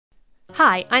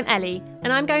Hi, I'm Ellie,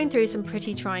 and I'm going through some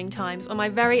pretty trying times on my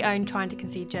very own trying to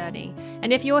conceive journey.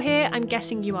 And if you're here, I'm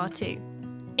guessing you are too.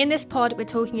 In this pod, we're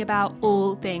talking about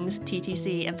all things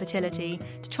TTC and fertility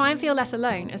to try and feel less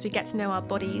alone as we get to know our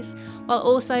bodies, while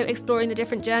also exploring the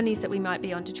different journeys that we might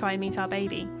be on to try and meet our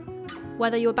baby.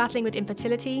 Whether you're battling with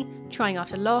infertility, trying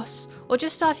after loss, or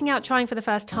just starting out trying for the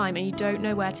first time and you don't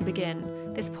know where to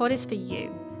begin, this pod is for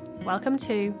you. Welcome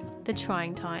to The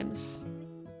Trying Times.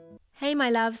 Hey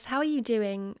my loves, how are you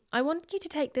doing? I want you to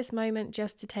take this moment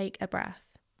just to take a breath.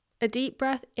 A deep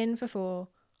breath in for 4,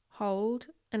 hold,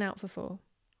 and out for 4.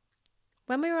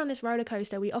 When we're on this roller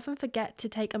coaster, we often forget to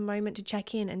take a moment to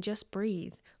check in and just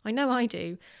breathe. I know I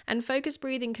do. And focused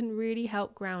breathing can really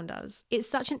help ground us. It's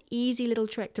such an easy little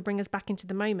trick to bring us back into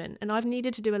the moment. And I've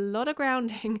needed to do a lot of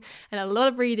grounding and a lot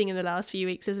of breathing in the last few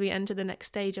weeks as we enter the next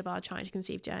stage of our trying to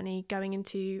conceive journey, going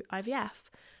into IVF.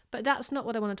 But that's not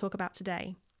what I want to talk about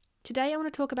today. Today I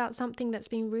want to talk about something that's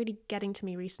been really getting to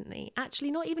me recently.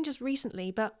 Actually, not even just recently,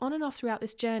 but on and off throughout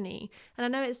this journey. And I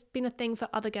know it's been a thing for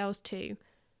other girls too.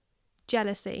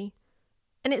 Jealousy.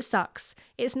 And it sucks.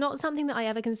 It's not something that I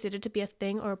ever considered to be a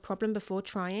thing or a problem before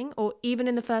trying, or even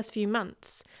in the first few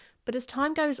months. But as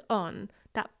time goes on,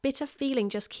 that bitter feeling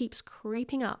just keeps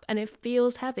creeping up and it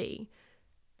feels heavy.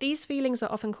 These feelings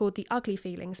are often called the ugly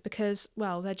feelings because,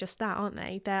 well, they're just that, aren't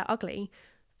they? They're ugly.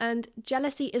 And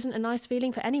jealousy isn't a nice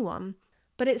feeling for anyone.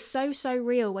 But it's so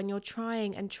real when you're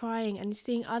trying and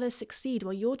seeing others succeed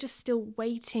while you're just still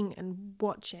waiting and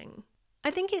watching. I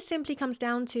think it simply comes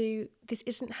down to this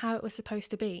isn't how it was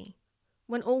supposed to be.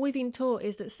 When all we've been taught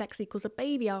is that sex equals a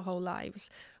baby our whole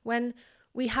lives. When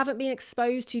we haven't been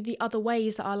exposed to the other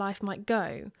ways that our life might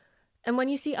go. And when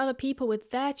you see other people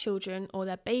with their children or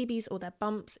their babies or their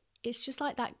bumps, it's just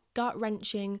like that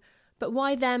gut-wrenching, but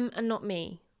why them and not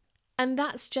me? And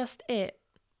that's just it.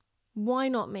 Why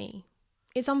not me?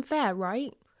 It's unfair,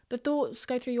 right? The thoughts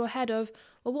go through your head of,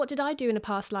 well, what did I do in a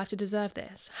past life to deserve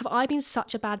this? Have I been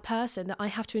such a bad person that I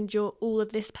have to endure all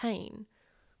of this pain?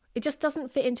 It just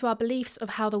doesn't fit into our beliefs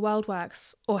of how the world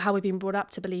works, or how we've been brought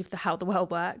up to believe how the world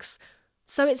works.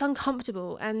 So it's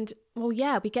uncomfortable and, well,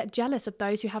 yeah, we get jealous of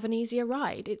those who have an easier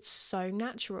ride. It's so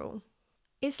natural.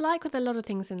 It's like with a lot of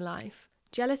things in life.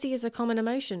 Jealousy is a common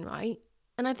emotion, right?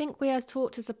 And I think we are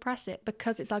taught to suppress it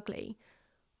because it's ugly.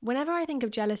 Whenever I think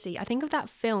of jealousy, I think of that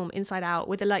film Inside Out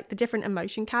with the different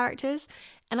emotion characters.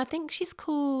 And I think she's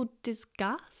called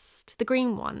Disgust, the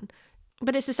green one.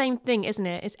 But it's the same thing, isn't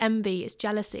it? It's envy, it's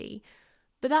jealousy.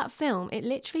 But that film, it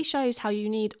literally shows how you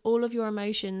need all of your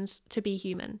emotions to be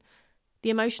human.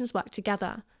 The emotions work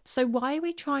together. So why are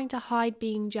we trying to hide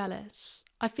being jealous?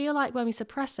 I feel like when we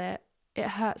suppress it, it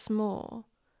hurts more.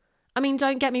 I mean,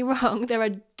 don't get me wrong, there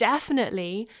are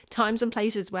definitely times and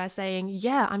places where saying,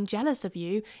 yeah, I'm jealous of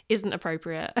you isn't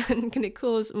appropriate and can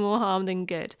cause more harm than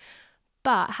good.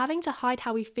 But having to hide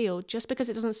how we feel just because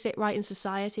it doesn't sit right in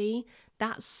society,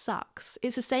 that sucks.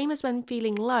 It's the same as when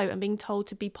feeling low and being told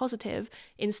to be positive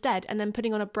instead and then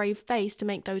putting on a brave face to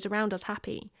make those around us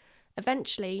happy.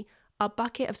 Eventually, our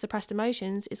bucket of suppressed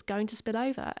emotions is going to spill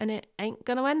over and it ain't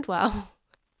going to end well.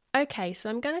 Okay, so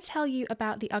I'm going to tell you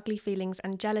about the ugly feelings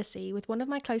and jealousy with one of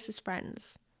my closest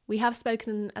friends. We have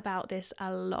spoken about this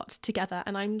a lot together,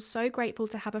 and I'm so grateful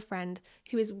to have a friend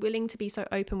who is willing to be so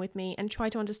open with me and try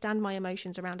to understand my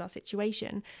emotions around our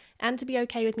situation, and to be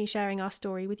okay with me sharing our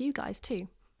story with you guys too.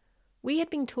 We had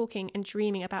been talking and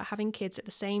dreaming about having kids at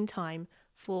the same time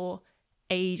for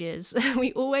ages.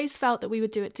 We always felt that we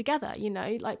would do it together,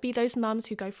 like be those mums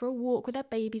who go for a walk with their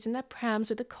babies in their prams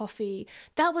with a coffee.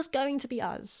 That was going to be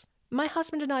us. My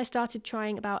husband and I started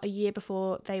trying about a year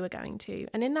before they were going to,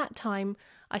 and in that time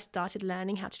I started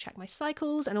learning how to track my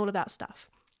cycles and all of that stuff.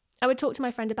 I would talk to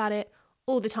my friend about it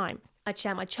all the time. I'd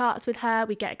share my charts with her,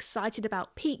 we'd get excited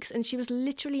about peaks, and she was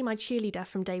literally my cheerleader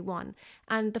from day one,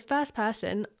 and the first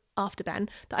person, after Ben,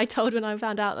 that I told when I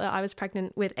found out that I was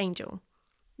pregnant with Angel.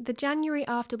 The January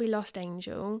after we lost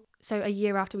Angel, so a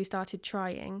year after we started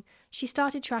trying, she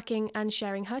started tracking and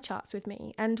sharing her charts with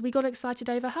me, and we got excited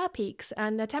over her peaks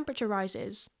and their temperature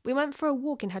rises. We went for a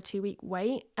walk in her 2-week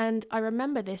wait, and I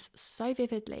remember this so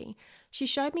vividly. She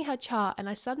showed me her chart and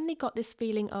I suddenly got this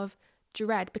feeling of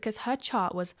dread because her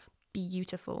chart was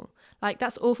beautiful. Like,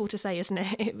 that's awful to say, isn't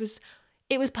it?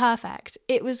 It was perfect.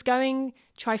 It was going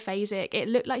triphasic. It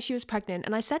looked like she was pregnant,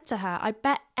 and I said to her, I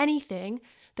bet anything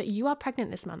that you are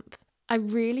pregnant this month. I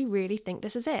really think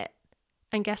this is it.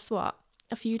 And guess what?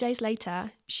 A few days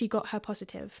later, she got her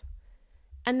positive.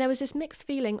 And there was this mixed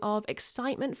feeling of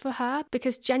excitement for her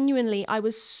because genuinely I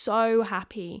was so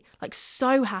happy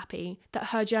that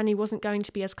her journey wasn't going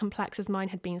to be as complex as mine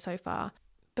had been so far.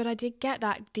 But I did get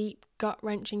that deep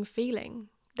gut-wrenching feeling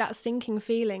that sinking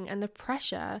feeling and the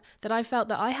pressure that I felt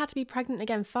that I had to be pregnant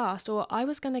again fast or I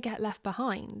was going to get left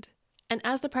behind. And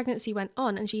as the pregnancy went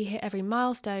on and she hit every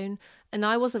milestone and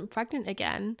I wasn't pregnant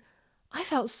again, I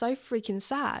felt so freaking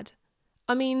sad.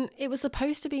 I mean, it was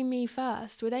supposed to be me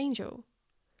first with Angel.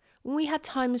 We had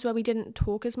times where we didn't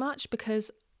talk as much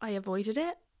because I avoided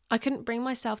it. I couldn't bring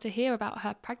myself to hear about how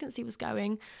her pregnancy was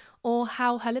going or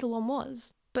how her little one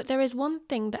was. But there is one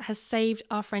thing that has saved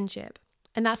our friendship,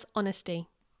 and that's honesty.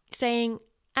 Saying,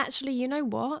 actually, you know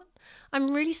what?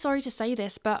 I'm really sorry to say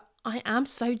this, but I am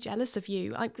so jealous of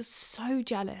you. I'm so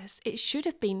jealous. It should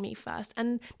have been me first,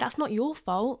 and that's not your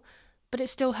fault, but it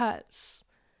still hurts.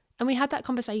 And we had that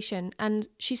conversation, and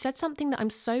she said something that I'm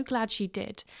so glad she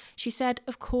did. She said,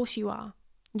 of course you are.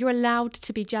 You're allowed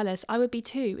to be jealous. I would be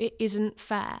too. It isn't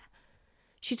fair.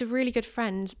 She's a really good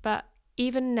friend, but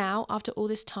even now, after all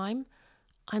this time,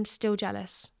 I'm still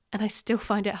jealous, and I still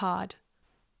find it hard.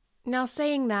 Now,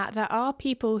 saying that, there are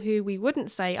people who we wouldn't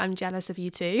say I'm jealous of you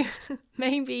to.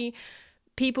 Maybe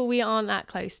people we aren't that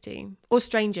close to, or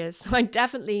strangers. I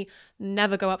definitely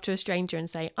never go up to a stranger and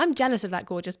say, I'm jealous of that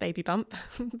gorgeous baby bump.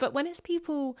 But when it's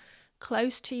people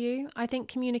close to you, I think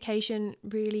communication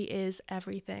really is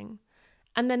everything.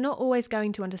 And they're not always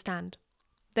going to understand.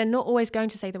 They're not always going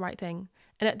to say the right thing.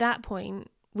 And at that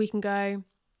point, we can go,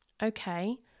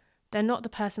 okay, they're not the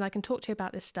person I can talk to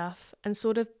about this stuff, and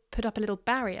sort of put up a little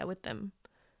barrier with them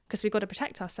because we've got to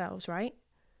protect ourselves, right?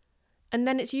 And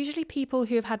then it's usually people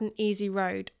who have had an easy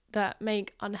road that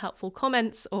make unhelpful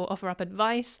comments or offer up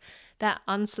advice, that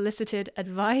unsolicited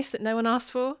advice that no one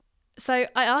asked for. So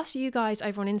I asked you guys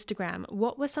over on Instagram,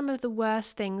 what were some of the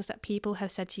worst things that people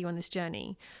have said to you on this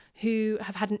journey who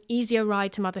have had an easier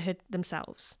ride to motherhood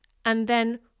themselves? And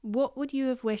then what would you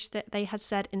have wished that they had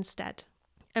said instead?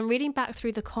 And reading back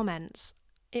through the comments,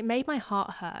 it made my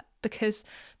heart hurt because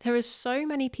there are so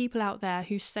many people out there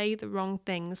who say the wrong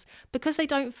things because they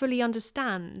don't fully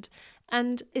understand.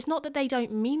 And it's not that they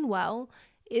don't mean well,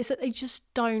 it's that they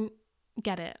just don't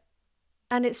get it.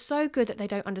 And it's so good that they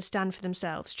don't understand for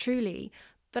themselves, truly.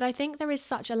 But I think there is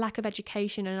such a lack of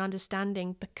education and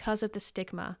understanding because of the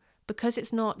stigma, because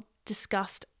it's not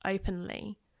discussed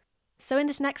openly. So in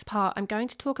this next part, I'm going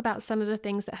to talk about some of the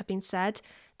things that have been said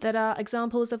that are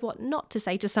examples of what not to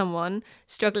say to someone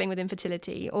struggling with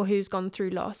infertility or who's gone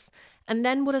through loss, and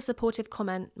then what a supportive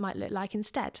comment might look like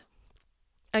instead.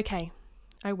 Okay.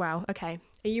 Oh wow. Okay.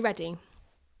 Are you ready?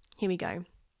 Here we go.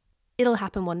 It'll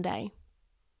happen one day.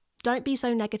 Don't be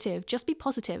so negative. Just be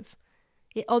positive.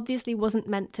 It obviously wasn't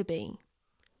meant to be.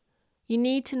 You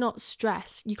need to not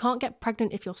stress. You can't get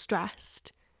pregnant if you're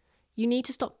stressed. You need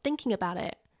to stop thinking about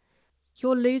it.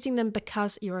 You're losing them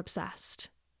because you're obsessed.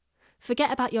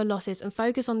 Forget about your losses and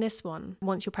focus on this one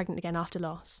once you're pregnant again after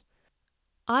loss.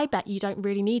 I bet you don't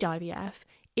really need IVF.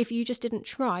 If you just didn't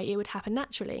try, it would happen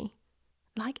naturally.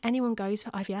 Like anyone goes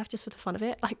for IVF just for the fun of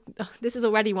it? This is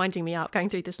already winding me up going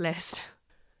through this list.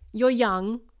 You're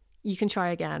young, you can try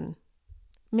again.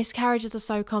 Miscarriages are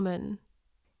so common.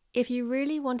 If you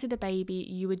really wanted a baby,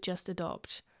 you would just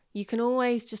adopt. You can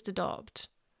always just adopt.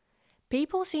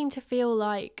 People seem to feel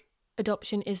like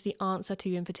adoption is the answer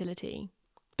to infertility.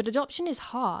 But adoption is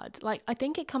hard. I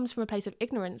think it comes from a place of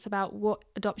ignorance about what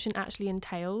adoption actually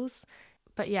entails.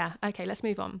 But yeah, okay, let's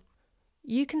move on.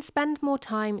 You can spend more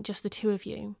time just the two of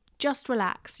you. Just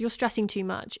relax. You're stressing too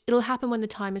much. It'll happen when the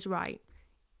time is right.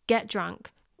 Get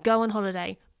drunk. Go on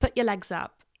holiday. Put your legs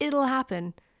up. It'll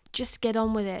happen. Just get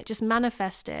on with it. Just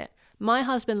manifest it. My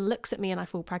husband looks at me and I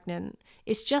fall pregnant.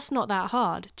 It's just not that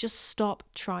hard. Just stop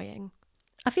trying.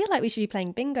 I feel like we should be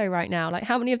playing bingo right now.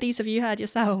 How many of these have you heard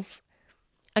yourself?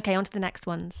 Okay, on to the next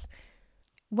ones.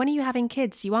 When are you having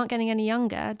kids? You aren't getting any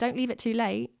younger. Don't leave it too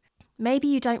late. Maybe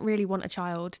you don't really want a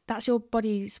child. That's your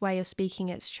body's way of speaking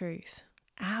its truth.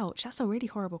 Ouch, that's a really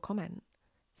horrible comment.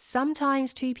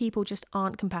 Sometimes two people just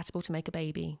aren't compatible to make a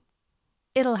baby.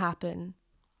 It'll happen.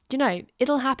 You know,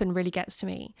 it'll happen really gets to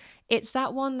me. It's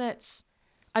that one that's,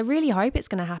 I really hope it's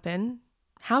going to happen.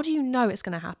 How do you know it's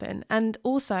going to happen? And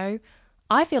also,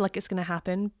 I feel like it's going to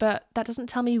happen, but that doesn't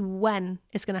tell me when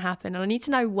it's going to happen. And I need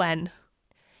to know when.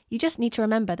 You just need to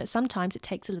remember that sometimes it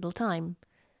takes a little time.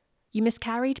 You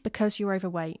miscarried because you're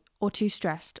overweight or too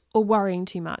stressed or worrying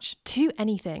too much, too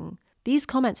anything. These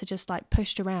comments are just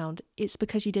pushed around. It's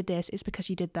because you did this. It's because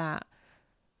you did that.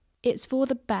 It's for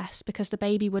the best because the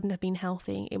baby wouldn't have been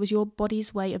healthy. It was your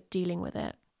body's way of dealing with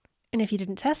it. And if you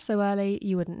didn't test so early,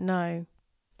 you wouldn't know.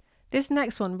 This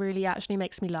next one really actually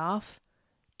makes me laugh.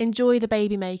 Enjoy the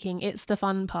baby making. It's the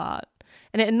fun part.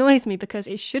 And it annoys me because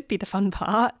it should be the fun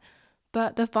part.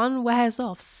 But the fun wears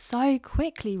off so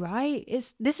quickly, right?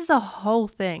 This is a whole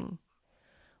thing.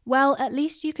 Well, at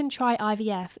least you can try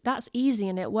IVF. That's easy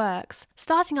and it works.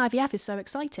 Starting IVF is so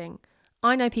exciting.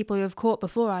 I know people who have caught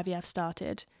before IVF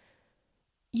started.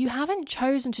 You haven't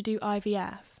chosen to do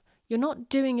IVF. You're not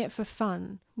doing it for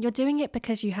fun. You're doing it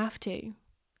because you have to.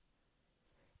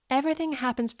 Everything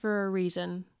happens for a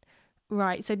reason.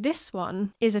 Right, so this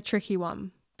one is a tricky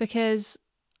one because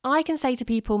I can say to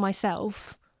people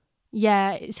myself,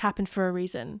 yeah, it's happened for a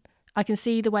reason. I can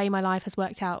see the way my life has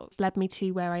worked out. It's led me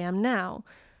to where I am now.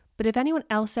 But if anyone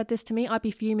else said this to me, I'd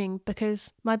be fuming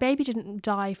because my baby didn't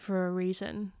die for a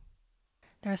reason.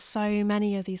 There are so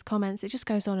many of these comments. It just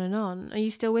goes on and on. Are you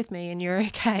still with me and you're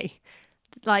okay?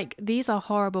 Like, these are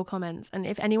horrible comments. And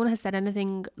if anyone has said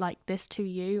anything like this to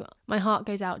you, my heart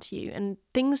goes out to you. And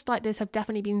things like this have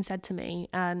definitely been said to me.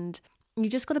 And you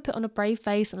just got to put on a brave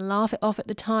face and laugh it off at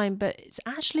the time. But it's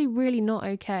actually really not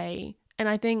okay. And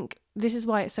I think this is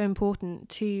why it's so important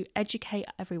to educate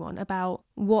everyone about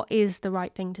what is the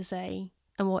right thing to say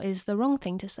and what is the wrong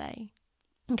thing to say.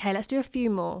 Okay, let's do a few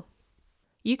more.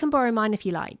 You can borrow mine if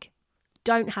you like.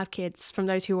 Don't have kids from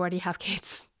those who already have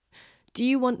kids. Do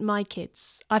you want my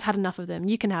kids? I've had enough of them.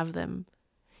 You can have them.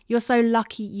 You're so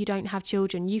lucky you don't have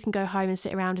children. You can go home and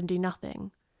sit around and do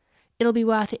nothing. It'll be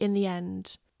worth it in the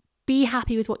end. Be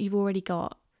happy with what you've already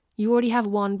got. You already have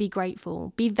one. Be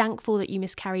grateful. Be thankful that you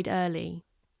miscarried early.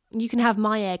 You can have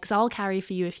my eggs. I'll carry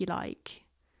for you if you like.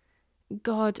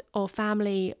 God or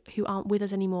family who aren't with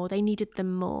us anymore, they needed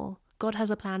them more. God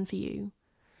has a plan for you.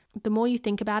 The more you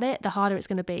think about it, the harder it's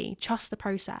going to be. Trust the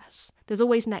process. There's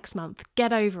always next month.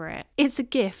 Get over it. It's a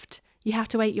gift. You have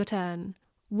to wait your turn.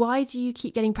 Why do you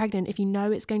keep getting pregnant if you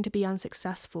know it's going to be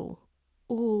unsuccessful?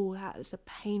 Oh, that is a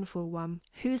painful one.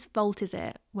 Whose fault is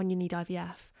it when you need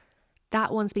IVF?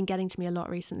 That one's been getting to me a lot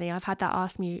recently. I've had that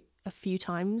asked me a few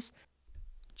times.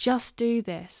 Just do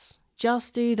this.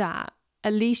 Just do that.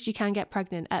 At least you can get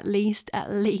pregnant. At least,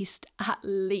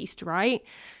 right?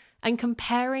 And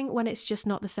comparing when it's just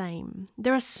not the same.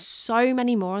 There are so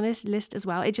many more on this list as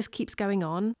well. It just keeps going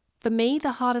on. For me,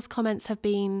 the hardest comments have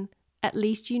been, at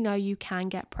least you know you can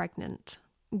get pregnant.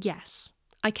 Yes,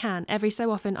 I can. Every so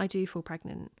often I do fall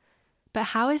pregnant. But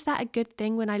how is that a good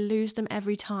thing when I lose them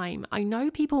every time? I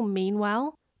know people mean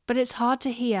well, but it's hard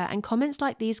to hear, and comments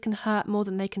like these can hurt more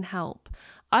than they can help.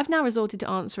 I've now resorted to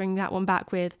answering that one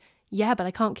back with, yeah, but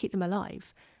I can't keep them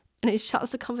alive. And it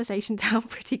shuts the conversation down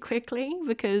pretty quickly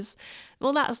because,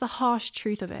 well, that's the harsh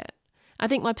truth of it. I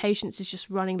think my patience is just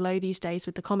running low these days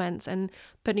with the comments, and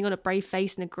putting on a brave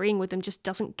face and agreeing with them just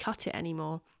doesn't cut it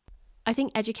anymore. I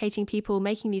think educating people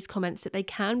making these comments that they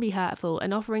can be hurtful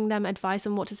and offering them advice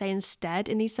on what to say instead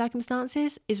in these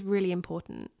circumstances is really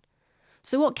important.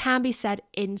 So what can be said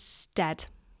instead?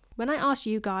 When I asked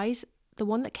you guys, the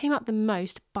one that came up the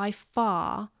most by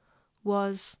far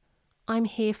was, I'm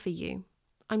here for you.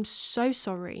 I'm so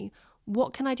sorry.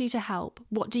 What can I do to help?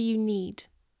 What do you need?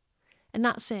 And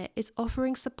that's it. It's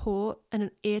offering support and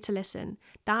an ear to listen.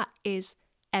 That is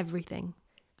everything.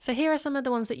 So here are some of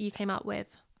the ones that you came up with.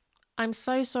 I'm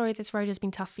so sorry this road has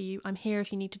been tough for you. I'm here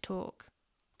if you need to talk.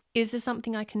 Is there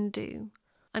something I can do?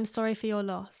 I'm sorry for your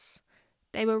loss.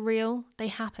 They were real. They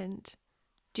happened.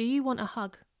 Do you want a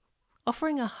hug?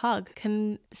 Offering a hug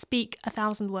can speak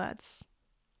 1,000 words.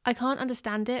 I can't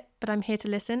understand it, but I'm here to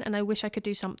listen and I wish I could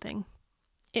do something.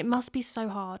 It must be so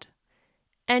hard.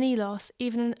 Any loss,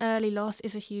 even an early loss,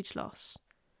 is a huge loss.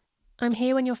 I'm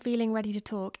here when you're feeling ready to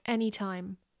talk,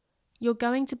 anytime. You're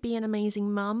going to be an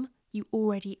amazing mum. You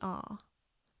already are.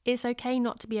 It's okay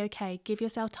not to be okay. Give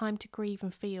yourself time to grieve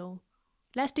and feel.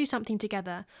 Let's do something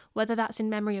together, whether that's in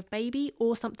memory of baby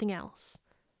or something else.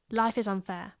 Life is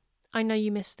unfair. I know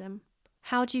you miss them.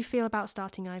 How do you feel about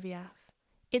starting IVF?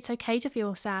 It's okay to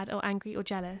feel sad or angry or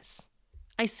jealous.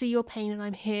 I see your pain and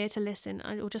I'm here to listen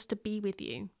or just to be with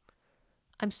you.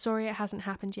 I'm sorry it hasn't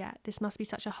happened yet. This must be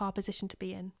such a hard position to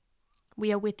be in.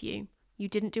 We are with you. You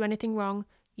didn't do anything wrong.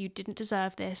 You didn't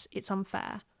deserve this. It's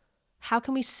unfair. How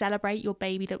can we celebrate your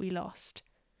baby that we lost?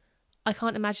 I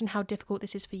can't imagine how difficult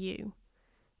this is for you.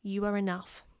 You are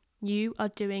enough. You are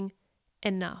doing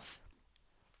enough.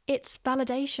 It's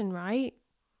validation, right?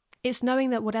 It's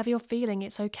knowing that whatever you're feeling,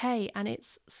 it's okay, and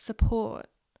it's support.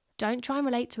 Don't try and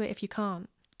relate to it if you can't.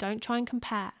 Don't try and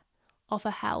compare.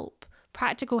 Offer help.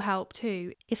 Practical help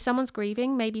too. If someone's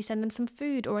grieving, maybe send them some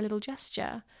food or a little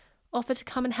gesture. Offer to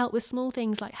come and help with small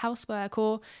things like housework,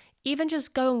 or even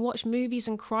just go and watch movies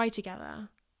and cry together.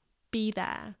 Be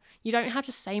there. You don't have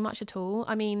to say much at all.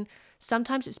 I mean,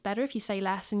 sometimes it's better if you say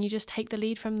less and you just take the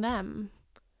lead from them.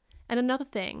 And another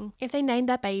thing, if they name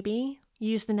their baby,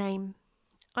 use the name.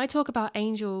 I talk about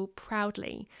Angel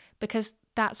proudly because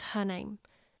that's her name.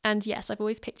 And yes, I've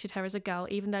always pictured her as a girl,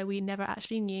 even though we never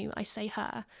actually knew. I say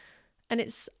her. And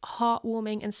it's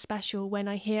heartwarming and special when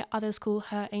I hear others call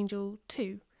her Angel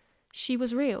too. She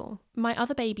was real. My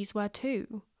other babies were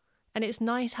too. And it's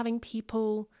nice having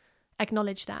people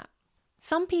acknowledge that.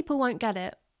 Some people won't get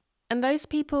it. And those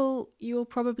people you'll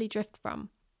probably drift from.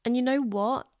 And you know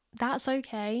what? That's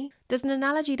okay. There's an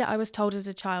analogy that I was told as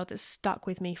a child that stuck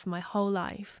with me for my whole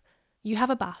life. You have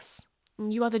a bus.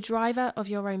 And you are the driver of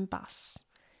your own bus.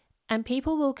 And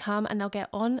people will come and they'll get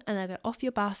on and they'll get off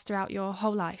your bus throughout your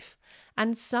whole life.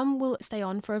 And some will stay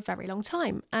on for a very long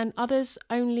time and others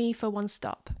only for one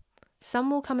stop. Some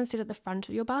will come and sit at the front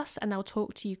of your bus and they'll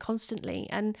talk to you constantly,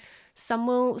 and some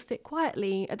will sit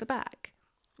quietly at the back.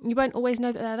 You won't always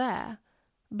know that they're there,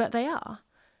 but they are.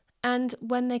 And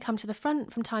when they come to the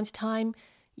front from time to time,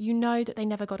 you know that they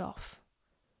never got off.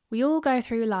 We all go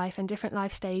through life and different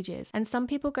life stages, and some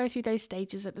people go through those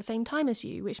stages at the same time as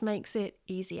you, which makes it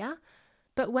easier.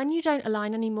 But when you don't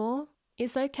align anymore,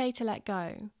 it's okay to let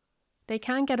go. They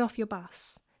can get off your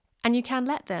bus, and you can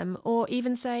let them, or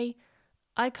even say,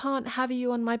 I can't have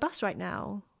you on my bus right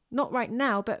now. Not right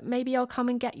now, but maybe I'll come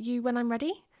and get you when I'm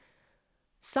ready.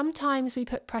 Sometimes we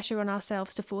put pressure on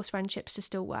ourselves to force friendships to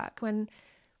still work, when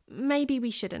maybe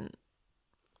we shouldn't.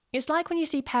 It's like when you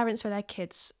see parents with their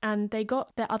kids and they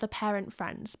got their other parent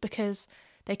friends because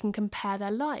they can compare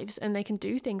their lives and they can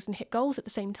do things and hit goals at the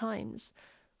same times.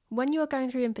 When you are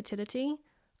going through infertility,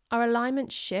 our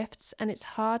alignment shifts and it's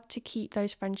hard to keep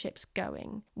those friendships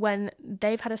going when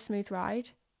they've had a smooth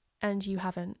ride and you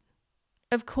haven't.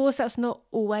 Of course, that's not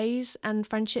always, and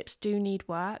friendships do need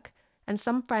work. And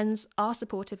some friends are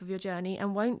supportive of your journey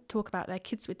and won't talk about their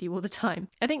kids with you all the time.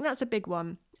 I think that's a big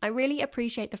one. I really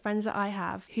appreciate the friends that I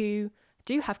have who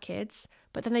do have kids,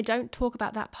 but then they don't talk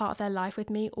about that part of their life with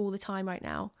me all the time right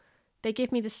now. They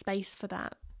give me the space for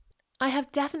that. I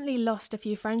have definitely lost a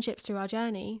few friendships through our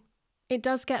journey. It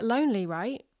does get lonely,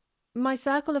 right? My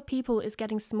circle of people is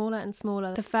getting smaller and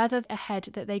smaller the further ahead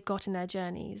that they got in their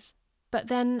journeys. But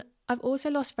then I've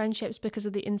also lost friendships because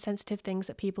of the insensitive things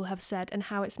that people have said and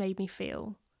how it's made me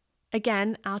feel.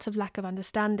 Again, out of lack of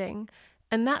understanding.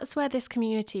 And that's where this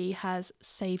community has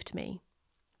saved me.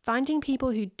 Finding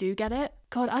people who do get it.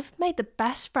 God, I've made the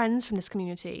best friends from this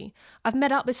community. I've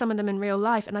met up with some of them in real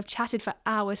life and I've chatted for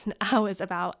hours and hours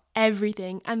about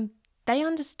everything, and they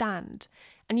understand.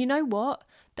 And you know what?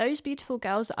 Those beautiful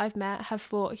girls that I've met have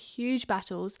fought huge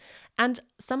battles, and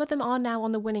some of them are now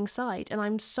on the winning side, and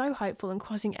I'm so hopeful and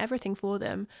crossing everything for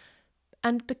them.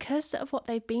 And because of what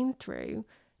they've been through,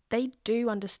 they do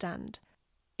understand.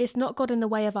 It's not got in the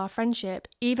way of our friendship,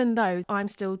 even though I'm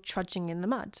still trudging in the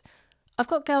mud. I've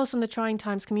got girls on the Trying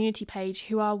Times community page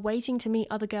who are waiting to meet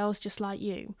other girls just like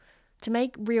you, to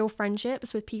make real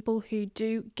friendships with people who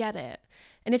do get it.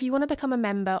 And if you want to become a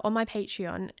member on my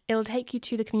Patreon, it'll take you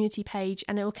to the community page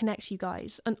and it will connect you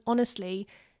guys. And honestly,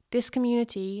 this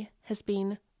community has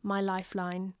been my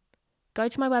lifeline. Go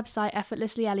to my website,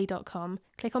 effortlesslyellie.com,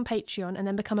 click on Patreon and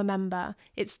then become a member.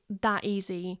 It's that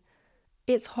easy.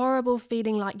 It's horrible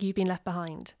feeling like you've been left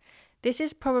behind. This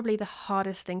is probably the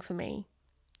hardest thing for me.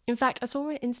 In fact, I saw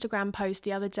an Instagram post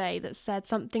the other day that said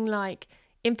something like,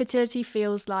 infertility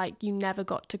feels like you never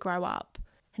got to grow up.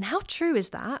 And how true is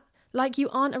that? Like you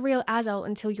aren't a real adult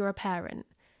until you're a parent.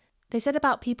 They said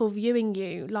about people viewing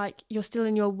you like you're still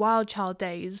in your wild child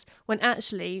days, when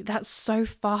actually that's so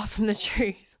far from the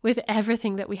truth with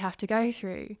everything that we have to go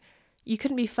through. You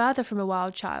couldn't be further from a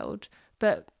wild child,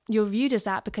 but you're viewed as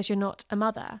that because you're not a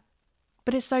mother.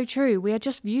 But it's so true. We are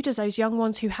just viewed as those young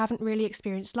ones who haven't really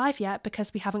experienced life yet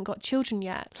because we haven't got children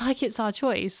yet, like it's our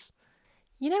choice.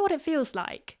 You know what it feels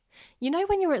like? You know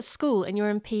when you're at school and you're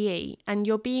in PE and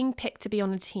you're being picked to be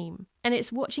on a team, and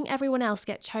it's watching everyone else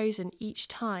get chosen each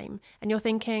time, and you're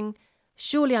thinking,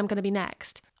 surely I'm going to be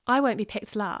next. I won't be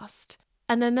picked last.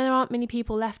 And then there aren't many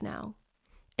people left now.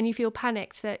 And you feel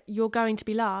panicked that you're going to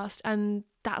be last, and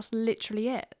that's literally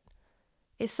it.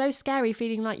 It's so scary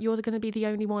feeling like you're going to be the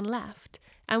only one left.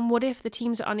 And what if the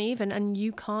teams are uneven and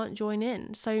you can't join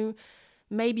in? So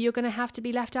maybe you're going to have to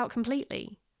be left out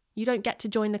completely. You don't get to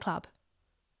join the club.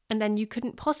 And then you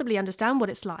couldn't possibly understand what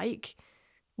it's like.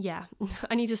 Yeah,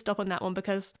 I need to stop on that one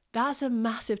because that's a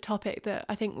massive topic that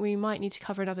I think we might need to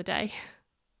cover another day.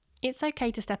 It's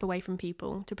okay to step away from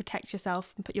people, to protect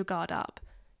yourself and put your guard up.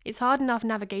 It's hard enough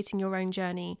navigating your own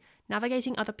journey.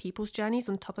 Navigating other people's journeys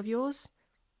on top of yours,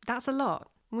 that's a lot.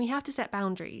 We have to set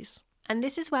boundaries. And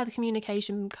this is where the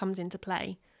communication comes into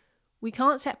play. We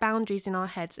can't set boundaries in our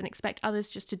heads and expect others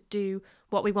just to do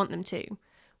what we want them to.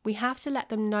 We have to let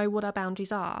them know what our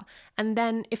boundaries are. And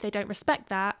then if they don't respect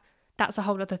that, that's a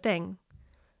whole other thing.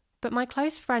 But my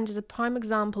close friend is a prime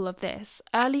example of this.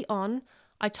 Early on,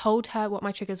 I told her what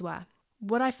my triggers were,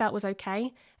 what I felt was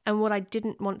okay, and what I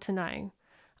didn't want to know.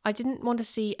 I didn't want to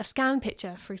see a scan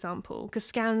picture, for example, because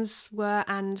scans were,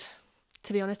 and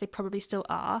to be honest, they probably still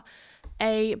are,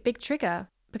 a big trigger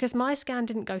because my scan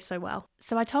didn't go so well.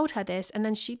 So I told her this, and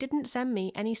then she didn't send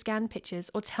me any scan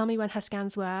pictures or tell me when her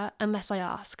scans were unless I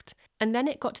asked. And then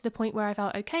it got to the point where I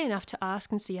felt okay enough to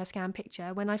ask and see her scan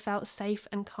picture when I felt safe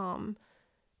and calm.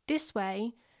 This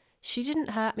way, she didn't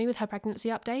hurt me with her pregnancy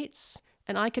updates,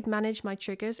 and I could manage my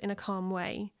triggers in a calm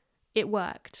way. It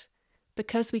worked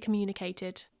because we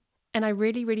communicated. And I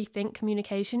really, really think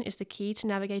communication is the key to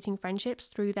navigating friendships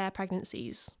through their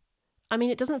pregnancies. I mean,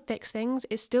 it doesn't fix things.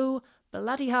 It's still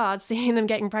bloody hard seeing them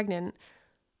getting pregnant,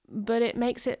 but it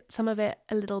makes some of it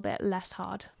a little bit less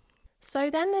hard. So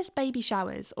then there's baby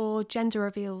showers or gender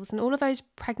reveals and all of those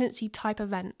pregnancy type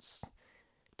events.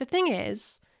 The thing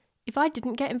is, if I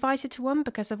didn't get invited to one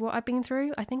because of what I've been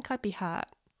through, I think I'd be hurt.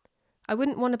 I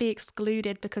wouldn't want to be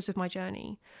excluded because of my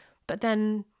journey. But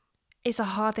then it's a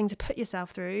hard thing to put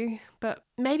yourself through, but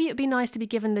maybe it would be nice to be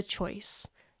given the choice.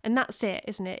 And that's it,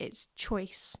 isn't it? It's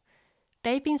choice.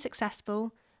 They've been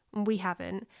successful and we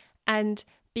haven't. And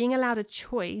being allowed a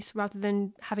choice rather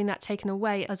than having that taken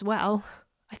away as well,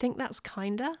 I think that's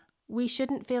kinder. We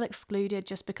shouldn't feel excluded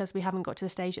just because we haven't got to the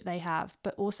stage that they have,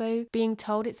 but also being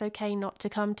told it's okay not to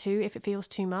come too if it feels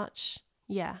too much.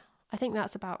 Yeah, I think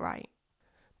that's about right.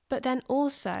 But then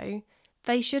also,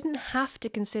 they shouldn't have to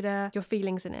consider your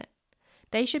feelings in it.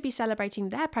 They should be celebrating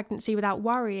their pregnancy without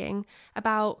worrying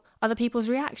about other people's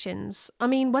reactions. I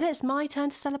mean, when it's my turn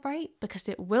to celebrate, because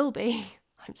it will be,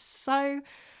 I'm so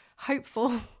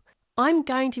hopeful, I'm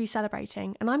going to be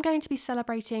celebrating, and I'm going to be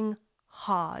celebrating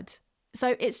hard.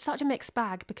 So it's such a mixed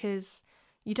bag because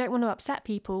you don't want to upset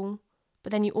people,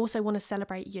 but then you also want to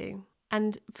celebrate you.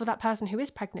 And for that person who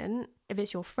is pregnant, if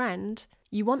it's your friend,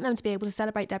 you want them to be able to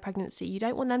celebrate their pregnancy. You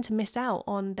don't want them to miss out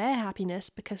on their happiness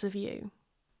because of you.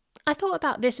 I thought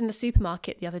about this in the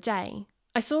supermarket the other day.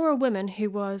 I saw a woman who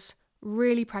was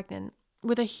really pregnant,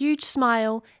 with a huge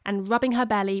smile and rubbing her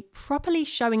belly, properly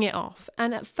showing it off.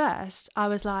 And at first, I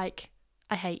was like,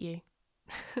 I hate you.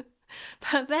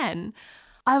 But then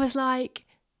I was like,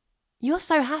 you're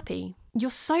so happy.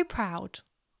 You're so proud.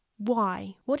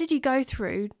 Why? What did you go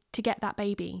through to get that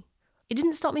baby? It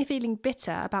didn't stop me feeling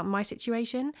bitter about my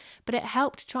situation, but it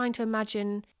helped trying to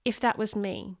imagine if that was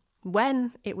me,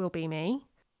 when it will be me.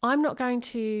 I'm not going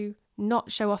to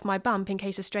not show off my bump in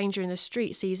case a stranger in the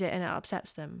street sees it and it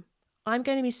upsets them. I'm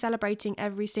going to be celebrating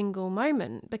every single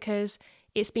moment because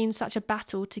it's been such a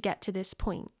battle to get to this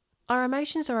point. Our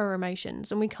emotions are our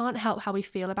emotions, and we can't help how we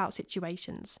feel about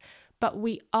situations, but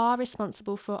we are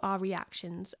responsible for our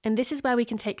reactions, and this is where we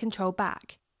can take control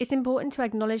back. It's important to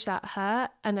acknowledge that hurt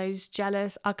and those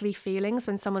jealous, ugly feelings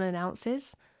when someone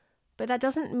announces, but that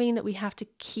doesn't mean that we have to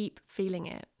keep feeling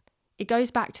it. It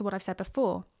goes back to what I've said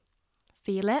before.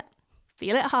 Feel it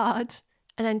hard,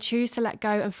 and then choose to let go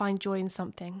and find joy in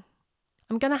something.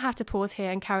 I'm going to have to pause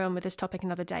here and carry on with this topic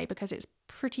another day because it's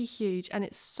pretty huge and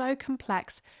it's so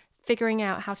complex figuring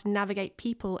out how to navigate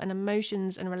people and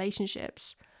emotions and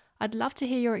relationships. I'd love to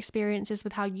hear your experiences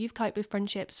with how you've coped with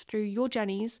friendships through your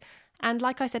journeys. And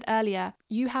like I said earlier,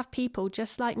 you have people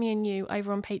just like me and you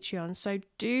over on Patreon. So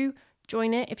do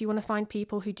join it if you want to find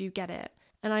people who do get it.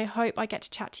 And I hope I get to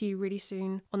chat to you really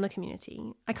soon on the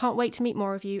community. I can't wait to meet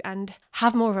more of you and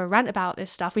have more of a rant about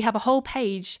this stuff. We have a whole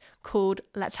page called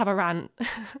Let's Have a Rant.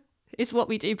 It's what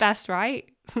we do best, right?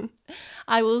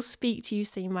 I will speak to you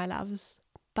soon, my loves.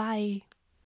 Bye.